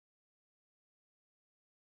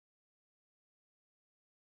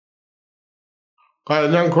Hi,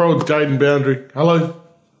 young crow, it's Jaden Boundary. Hello,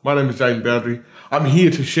 my name is Jaden Boundary. I'm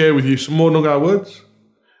here to share with you some more Noongar words.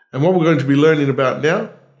 And what we're going to be learning about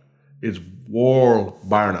now is Worl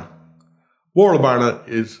barna. Worl barna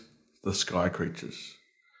is the sky creatures,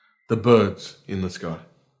 the birds in the sky.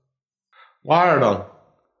 Wiredong,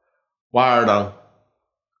 wiredong,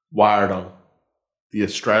 wiredong, the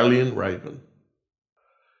Australian raven.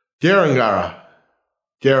 Gerangara,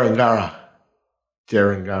 gerangara,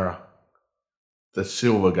 gerangara, the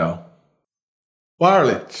silver gull.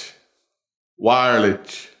 Wirelich,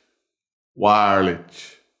 wirelich,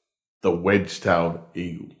 wirelich, the wedge-tailed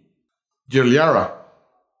eagle. Gilyara,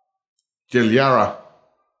 gilyara,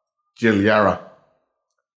 gilyara,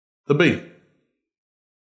 the bee.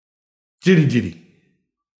 Jitty jitty,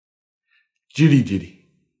 jitty jitty,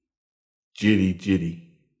 jitty jitty,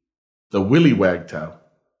 the willy wagtail.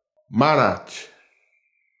 Manach,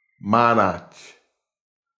 manach,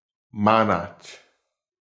 manach,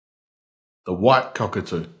 the white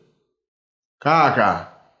cockatoo. Kaka,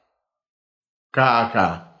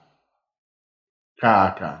 kaka,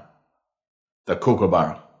 kaka, the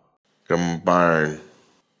kookaburra. Gambarn,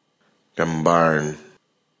 gambarn,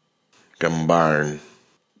 gambarn,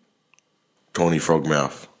 Tony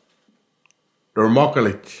Frogmouth.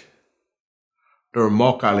 Dermokalich,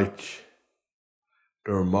 dermokalich,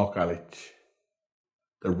 dermokalich,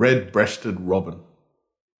 the red-breasted robin.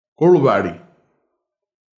 Gulbadi,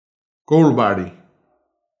 gulbadi,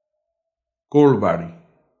 gulbadi,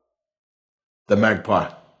 the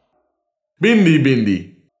magpie. Bindi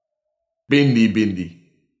bindi, bindi bindi,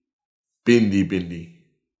 bindi bindi,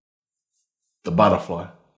 the butterfly.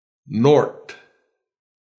 Nort,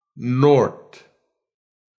 nort,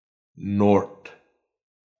 nort,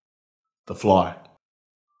 the fly.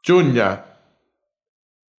 Junya,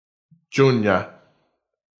 junya,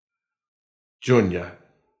 junya,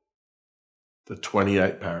 the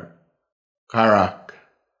 28 parrot. Karak,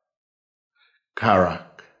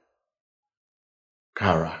 karak,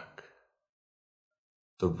 karak,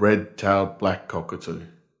 the red-tailed black cockatoo.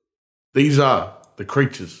 These are the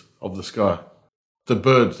creatures of the sky, the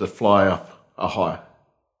birds that fly up a high.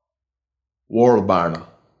 Worl barna.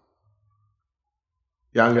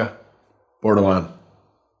 Younger, borderline.